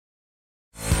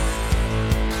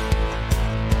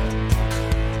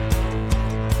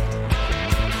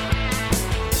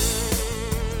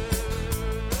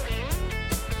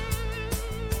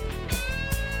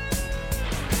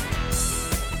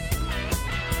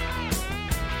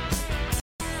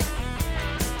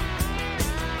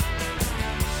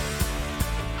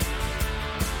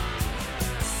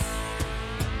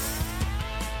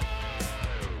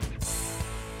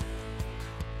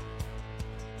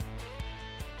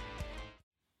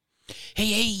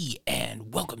Hey,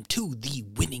 and welcome to the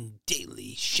Winning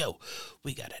Daily Show.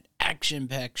 We got an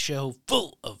action-packed show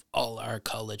full of all our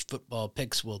college football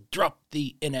picks. We'll drop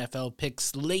the NFL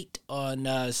picks late on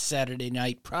Saturday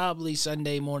night, probably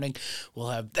Sunday morning. We'll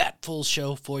have that full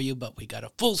show for you, but we got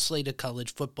a full slate of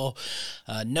college football.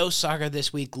 No soccer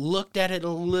this week. Looked at it a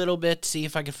little bit, see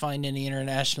if I could find any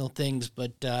international things,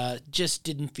 but just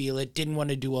didn't feel it. Didn't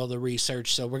want to do all the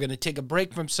research, so we're going to take a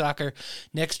break from soccer.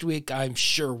 Next week, I'm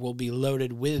sure we'll be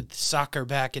loaded with soccer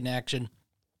back in action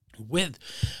with,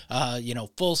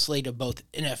 full slate of both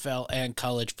NFL and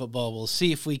college football. We'll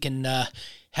see if we can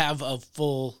have a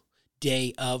full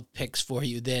day of picks for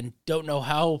you then. Don't know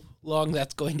how long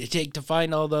that's going to take to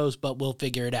find all those, but we'll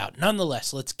figure it out.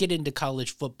 Nonetheless, let's get into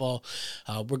college football.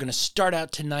 We're going to start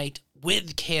out tonight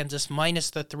with Kansas minus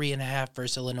the 3.5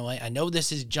 versus Illinois. I know this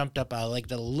has jumped up. I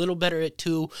liked it a little better at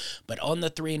 2, but on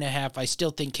the 3.5, I still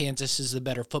think Kansas is the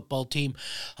better football team.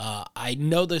 I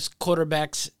know this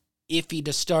quarterback's iffy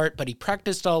to start, but he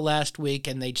practiced all last week,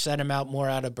 and they sent him out more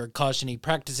out of precaution. He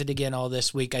practiced it again all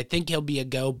this week. I think he'll be a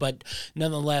go, but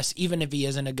nonetheless, even if he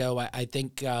isn't a go, I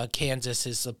think Kansas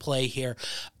is the play here.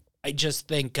 I just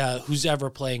think who's ever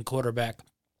playing quarterback,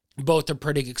 both are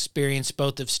pretty experienced.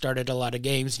 Both have started a lot of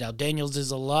games. Now, Daniels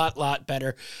is a lot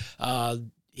better.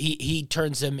 He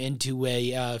turns them into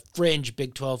a fringe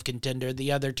Big 12 contender.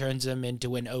 The other turns them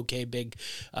into an okay Big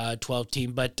 12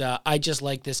 team. But I just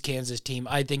like this Kansas team.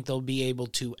 I think they'll be able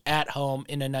to, at home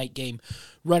in a night game,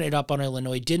 run it up on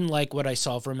Illinois. Didn't like what I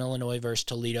saw from Illinois versus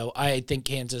Toledo. I think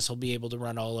Kansas will be able to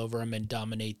run all over them and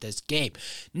dominate this game.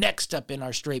 Next up in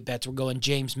our straight bets, we're going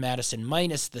James Madison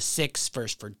minus the 6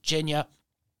 versus Virginia.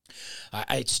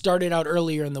 I started out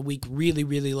earlier in the week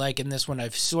really liking this one.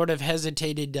 I've sort of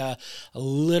hesitated a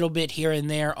little bit here and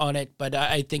there on it, but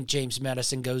I think James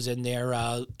Madison goes in there.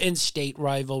 In-state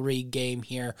rivalry game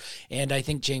here, and I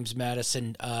think James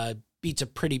Madison beats a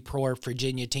pretty poor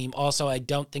Virginia team. Also, I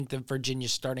don't think the Virginia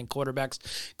starting quarterback's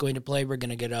going to play. We're going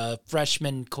to get a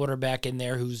freshman quarterback in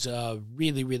there who's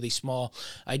really small.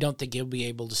 I don't think he'll be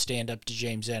able to stand up to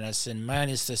James Madison.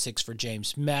 Minus the 6 for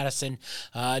James Madison.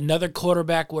 Another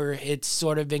quarterback where it's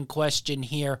sort of in question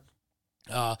here.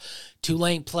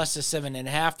 Tulane plus a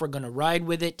 7.5. We're going to ride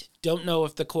with it. Don't know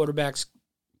if the quarterback's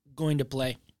going to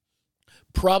play.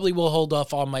 Probably will hold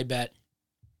off on my bet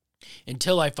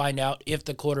until I find out if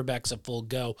the quarterback's a full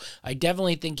go. I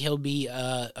definitely think he'll be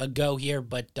a go here,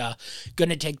 but going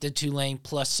to take the Tulane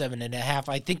plus 7.5.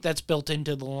 I think that's built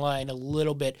into the line a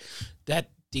little bit,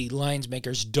 that the lines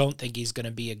makers don't think he's going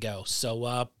to be a go.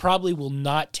 So probably will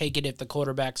not take it if the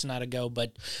quarterback's not a go,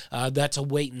 but that's a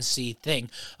wait-and-see thing.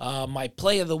 My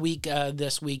play of the week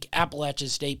this week, Appalachian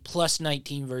State plus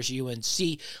 19 versus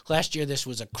UNC. Last year, this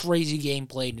was a crazy game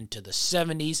played into the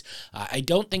 70s. I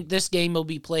don't think this game will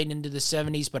be played into the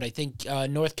 70s, but I think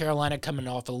North Carolina coming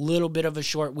off a little bit of a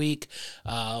short week.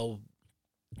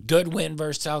 Good win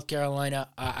versus South Carolina.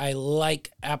 I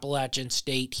like Appalachian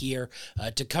State here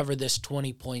to cover this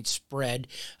 20-point spread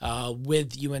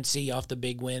with UNC off the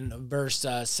big win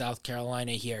versus South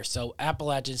Carolina here. So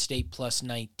Appalachian State plus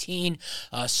 19.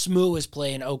 SMU is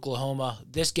playing Oklahoma.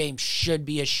 This game should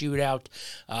be a shootout.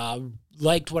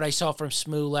 Liked what I saw from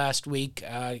SMU last week.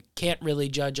 Can't really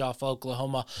judge off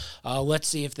Oklahoma. Let's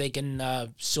see if they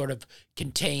can sort of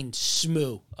contain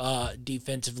SMU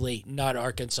defensively, not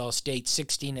Arkansas State.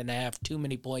 16.5, too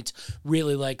many points.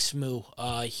 Really like SMU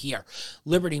here.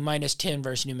 Liberty minus 10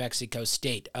 versus New Mexico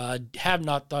State. Have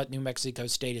not thought New Mexico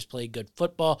State has played good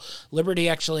football. Liberty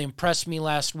actually impressed me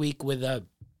last week with a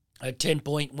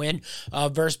 10-point win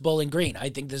versus Bowling Green. I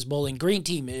think this Bowling Green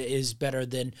team is better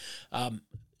than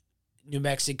New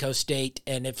Mexico State,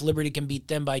 and if Liberty can beat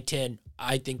them by 10,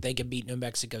 I think they can beat New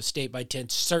Mexico State by 10,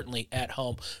 certainly at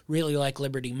home. Really like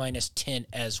Liberty minus 10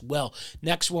 as well.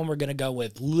 Next one we're going to go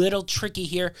with, little tricky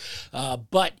here,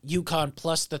 but UConn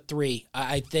plus the 3,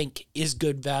 I think is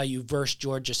good value versus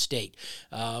Georgia State.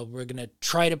 We're going to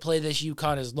try to play this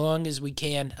UConn as long as we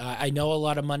can. I know a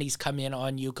lot of money's come in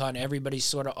on UConn. Everybody's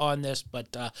sort of on this,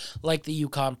 but like the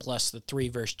UConn plus the 3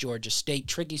 versus Georgia State.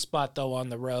 Tricky spot, though, on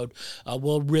the road.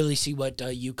 We'll really see what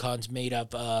UConn's made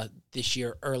of this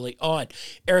year early on.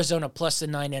 Arizona plus the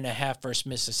 9.5 versus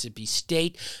Mississippi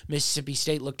State. Mississippi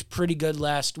State looked pretty good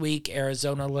last week.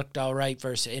 Arizona looked all right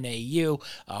versus NAU.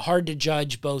 Hard to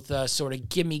judge, both sort of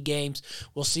gimme games.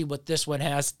 We'll see what this one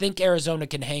has. Think Arizona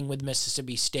can hang with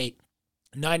Mississippi State.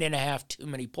 9.5, too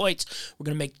many points. We're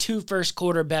going to make 2 first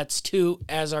quarter bets, 2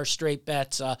 as our straight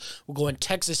bets. We're going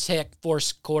Texas Tech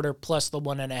first quarter plus the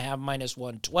 1.5 minus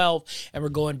 112. And we're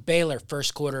going Baylor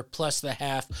first quarter plus the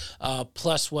half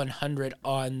plus 100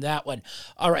 on that one.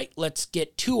 All right, let's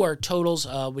get to our totals.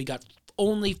 We got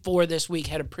only 4 this week.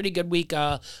 Had a pretty good week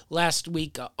last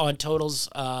week on totals,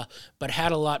 but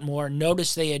had a lot more.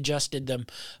 Notice they adjusted them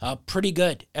pretty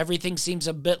good. Everything seems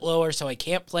a bit lower, so I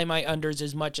can't play my unders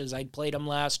as much as I played them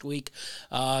last week.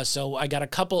 So I got a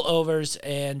couple overs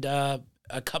and a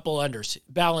couple unders,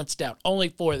 balanced out. Only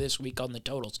 4 this week on the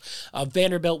totals.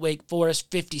 Vanderbilt, Wake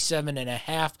Forest,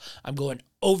 57.5. I'm going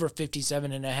over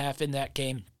 57.5 in that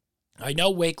game. I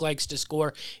know Wake likes to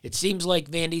score. It seems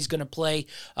like Vandy's going to play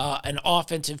an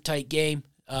offensive tight game.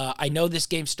 I know this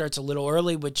game starts a little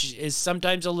early, which is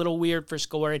sometimes a little weird for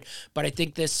scoring, but I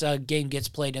think this game gets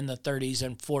played in the 30s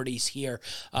and 40s here.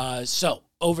 So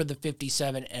over the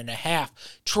 57.5.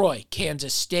 Troy,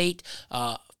 Kansas State,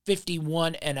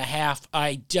 51.5.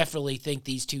 I definitely think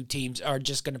these two teams are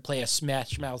just going to play a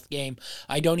smash mouth game.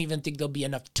 I don't even think there'll be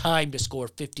enough time to score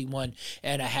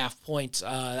 51.5 points.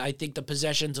 I think the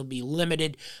possessions will be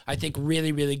limited. I think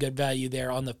really, really good value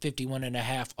there on the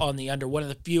 51.5 on the under. One of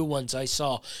the few ones I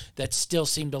saw that still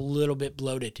seemed a little bit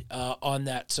bloated on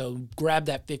that. So grab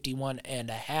that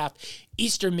 51.5.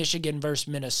 Eastern Michigan versus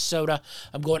Minnesota.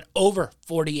 I'm going over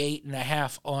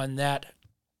 48.5 on that.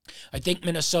 I think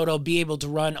Minnesota will be able to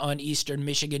run on Eastern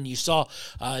Michigan. You saw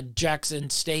Jackson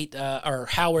State or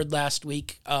Howard last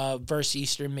week versus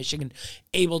Eastern Michigan,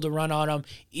 able to run on them.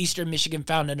 Eastern Michigan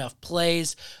found enough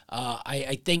plays.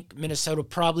 I think Minnesota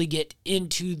probably get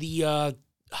into the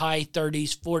high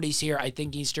 30s, 40s here. I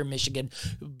think Eastern Michigan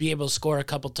will be able to score a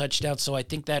couple touchdowns. So I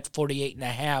think that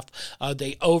 48.5,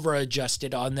 they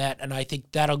over-adjusted on that, and I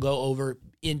think that'll go over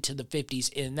into the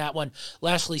 50s in that one.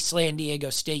 Lastly, San Diego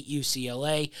State,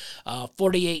 UCLA,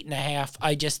 48.5.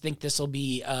 I just think this will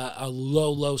be a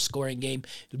low scoring game,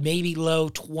 maybe low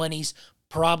 20s.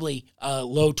 Probably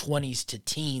low 20s to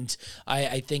teens,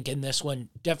 I think, in this one.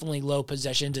 Definitely low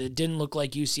possessions. It didn't look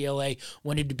like UCLA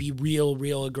wanted to be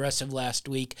real aggressive last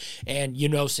week. And you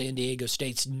know San Diego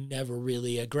State's never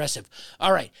really aggressive.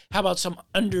 All right, how about some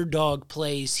underdog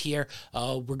plays here?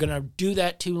 We're going to do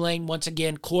that Tulane. Once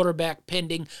again, quarterback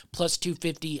pending, plus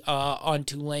 250 on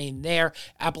Tulane there.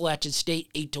 Appalachian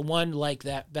State, 8-1, like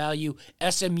that value.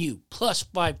 SMU, plus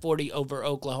 540 over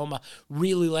Oklahoma.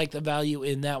 Really like the value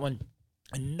in that one.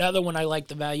 Another one I like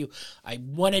the value. I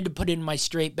wanted to put in my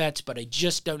straight bets, but I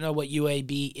just don't know what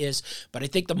UAB is. But I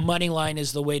think the money line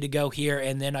is the way to go here.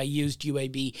 And then I used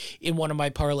UAB in one of my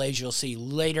parlays you'll see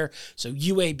later. So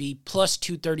UAB plus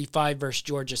 235 versus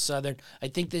Georgia Southern. I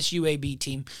think this UAB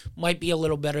team might be a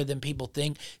little better than people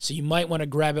think. So you might want to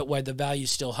grab it while the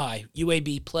value's still high.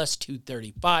 UAB plus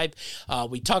 235.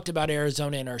 We talked about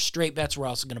Arizona in our straight bets. We're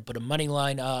also going to put a money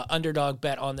line underdog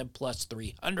bet on them plus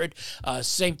 300.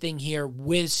 Same thing here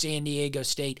with San Diego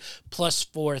State, plus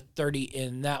 430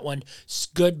 in that one.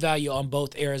 Good value on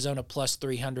both Arizona, plus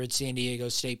 300, San Diego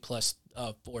State, plus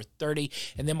 430.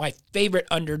 And then my favorite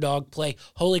underdog play,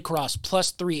 Holy Cross,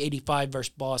 plus 385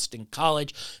 versus Boston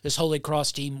College. This Holy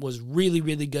Cross team was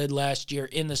really good last year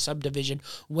in the subdivision,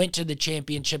 went to the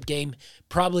championship game,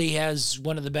 probably has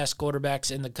one of the best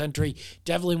quarterbacks in the country,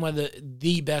 definitely one of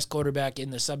the best quarterback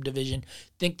in the subdivision.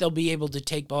 Think they'll be able to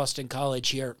take Boston College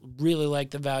here. Really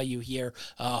like the value here.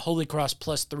 Holy Cross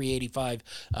plus 385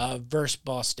 versus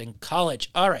Boston College.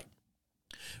 All right.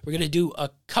 We're going to do a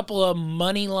couple of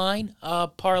money line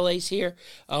parlays here.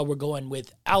 We're going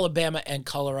with Alabama and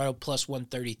Colorado plus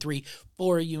 133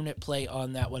 for a unit play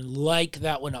on that one. Like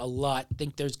that one a lot.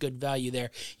 Think there's good value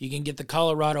there. You can get the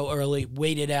Colorado early,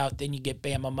 wait it out, then you get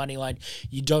Bama money line.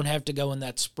 You don't have to go in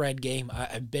that spread game.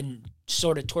 I've been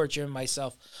sort of torturing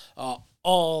myself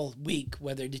all week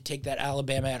whether to take that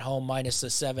Alabama at home minus the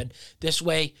 7. This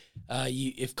way,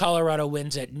 if Colorado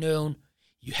wins at noon,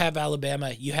 you have Alabama,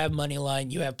 you have money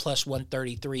line, you have plus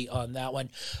 133 on that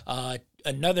one.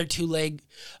 Another two-leg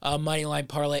money line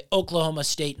parlay, Oklahoma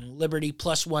State and Liberty,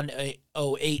 plus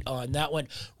 108 on that one.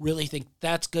 Really think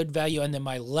that's good value. And then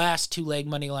my last two-leg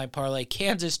money line parlay,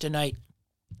 Kansas tonight,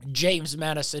 James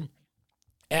Madison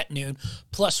at noon,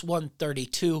 plus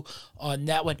 132 on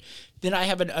that one. Then I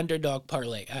have an underdog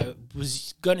parlay. I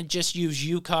was going to just use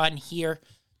UConn here,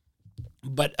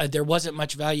 but there wasn't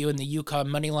much value in the UConn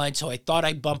money line, so I thought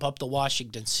I'd bump up the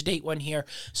Washington State one here.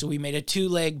 So we made a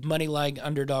two-leg money line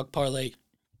underdog parlay,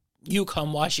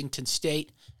 UConn, Washington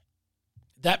State.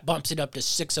 That bumps it up to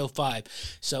 605.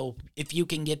 So if you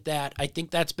can get that, I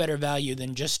think that's better value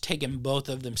than just taking both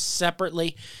of them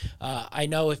separately. I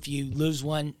know if you lose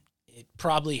one, it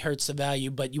probably hurts the value,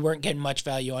 but you weren't getting much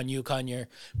value on UConn. You're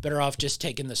better off just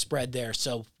taking the spread there.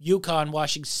 So UConn,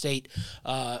 Washington State,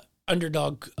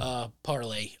 underdog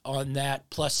parlay on that,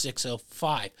 plus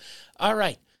 605. All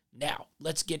right, now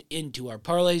let's get into our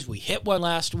parlays. We hit one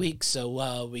last week,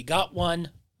 so we got one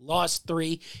lost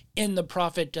 3 in the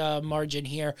profit margin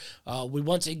here. We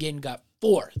once again got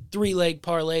 4 3-leg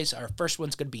parlays. Our first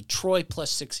one's going to be Troy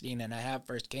plus 16.5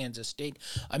 versus Kansas State.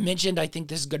 I mentioned I think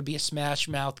this is going to be a smash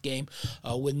mouth game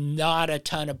with not a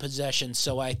ton of possession,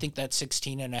 so I think that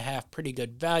 16.5 pretty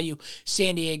good value.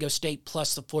 San Diego State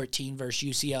plus the 14 versus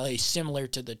UCLA, similar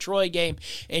to the Troy game,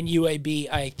 and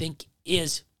UAB I think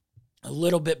is a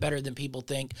little bit better than people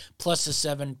think, plus the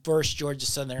 7 versus Georgia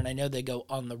Southern. I know they go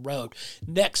on the road.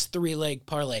 Next 3-leg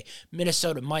parlay,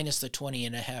 Minnesota minus the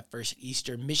 20.5 versus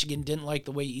Eastern Michigan. Didn't like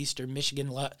the way Eastern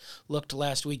Michigan looked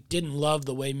last week. Didn't love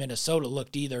the way Minnesota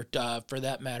looked either, for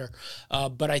that matter.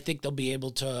 But I think they'll be able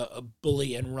to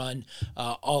bully and run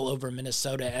all over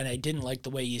Minnesota. And I didn't like the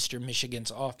way Eastern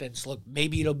Michigan's offense looked.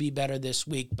 Maybe it'll be better this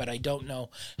week, but I don't know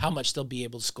how much they'll be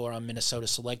able to score on Minnesota.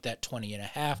 So like that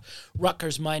 20.5.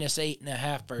 Rutgers minus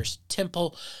 8.5 versus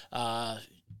Temple.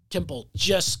 Temple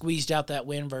just squeezed out that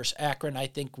win versus Akron. I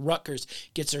think Rutgers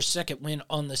gets their second win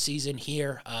on the season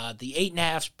here. The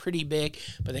 8.5's pretty big,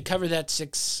 but they cover that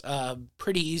 6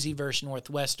 pretty easy versus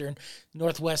Northwestern.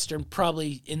 Northwestern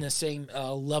probably in the same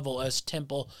level as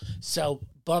Temple, so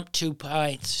bump 2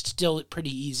 points, still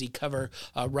pretty easy cover.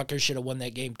 Rutgers should have won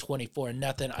that game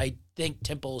 24-0. I think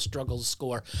Temple will struggle to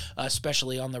score,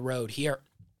 especially on the road here.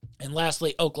 And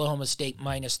lastly, Oklahoma State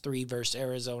minus 3 versus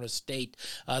Arizona State.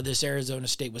 This Arizona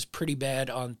State was pretty bad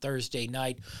on Thursday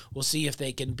night. We'll see if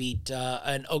they can beat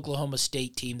an Oklahoma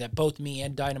State team that both me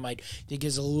and Dynamite think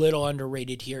is a little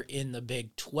underrated here in the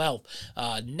Big 12.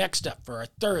 Next up for our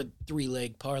third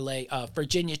 3-leg parlay,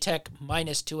 Virginia Tech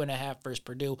minus 2.5 versus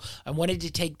Purdue. I wanted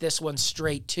to take this one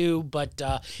straight too, but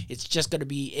it's just going to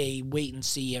be a wait and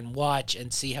see and watch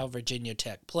and see how Virginia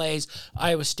Tech plays.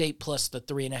 Iowa State plus the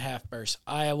 3.5 versus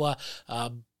Iowa.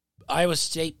 Iowa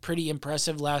State pretty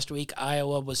impressive last week.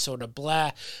 Iowa was sort of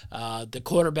blah. The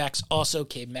quarterbacks also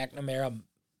came. McNamara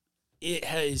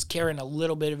is carrying a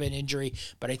little bit of an injury,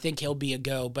 but I think he'll be a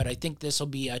go. But I think this will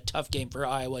be a tough game for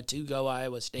Iowa to go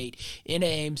Iowa State in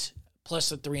Ames. Plus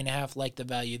the 3.5, like the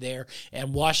value there.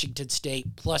 And Washington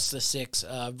State plus the 6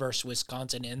 versus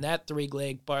Wisconsin in that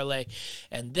 3-leg parlay.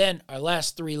 And then our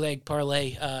last 3-leg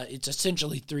parlay, it's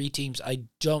essentially 3 teams I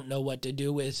don't know what to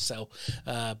do with. So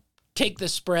take the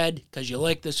spread because you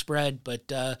like the spread,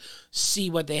 but see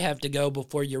what they have to go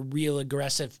before you're real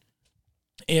aggressive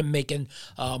and making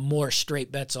more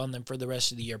straight bets on them for the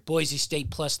rest of the year. Boise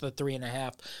State plus the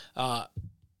 3.5.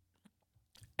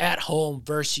 At home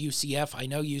versus UCF. I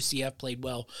know UCF played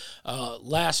well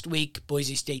last week.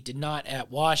 Boise State did not at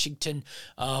Washington.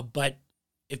 But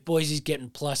if Boise's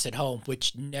getting plus at home,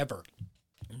 which never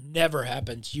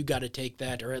happens, you got to take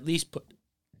that or at least put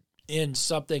in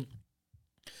something.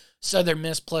 Southern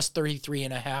Miss plus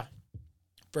 33.5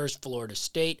 versus Florida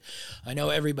State. I know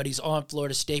everybody's on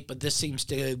Florida State, but this seems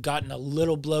to have gotten a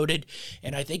little bloated,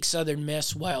 and I think Southern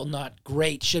Miss, while not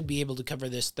great, should be able to cover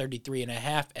this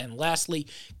 33.5. And lastly,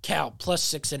 Cal plus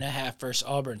 6.5 versus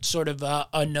Auburn. Sort of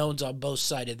unknowns on both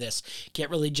sides of this. Can't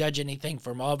really judge anything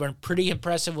from Auburn. Pretty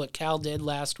impressive what Cal did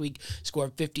last week.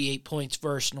 Scored 58 points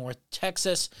versus North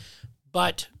Texas,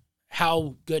 but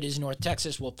how good is North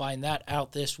Texas? We'll find that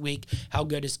out this week. How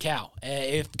good is Cal?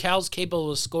 If Cal's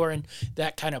capable of scoring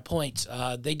that kind of points,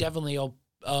 they definitely will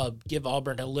give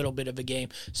Auburn a little bit of a game.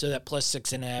 So that plus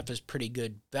 6.5 is pretty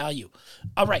good value.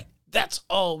 All right, that's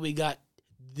all we got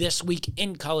this week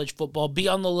in college football. Be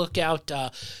on the lookout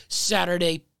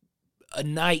Saturday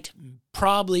night,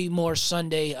 probably more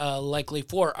Sunday likely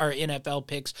for our NFL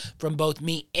picks from both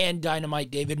me and Dynamite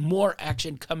David. More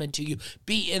action coming to you.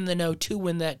 Be in the know to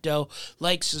win that dough.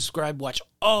 Like, subscribe, watch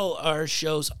all our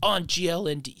shows on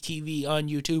GLN TV on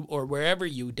YouTube or wherever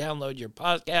you download your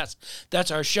podcasts.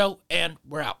 That's our show, and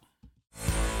we're out.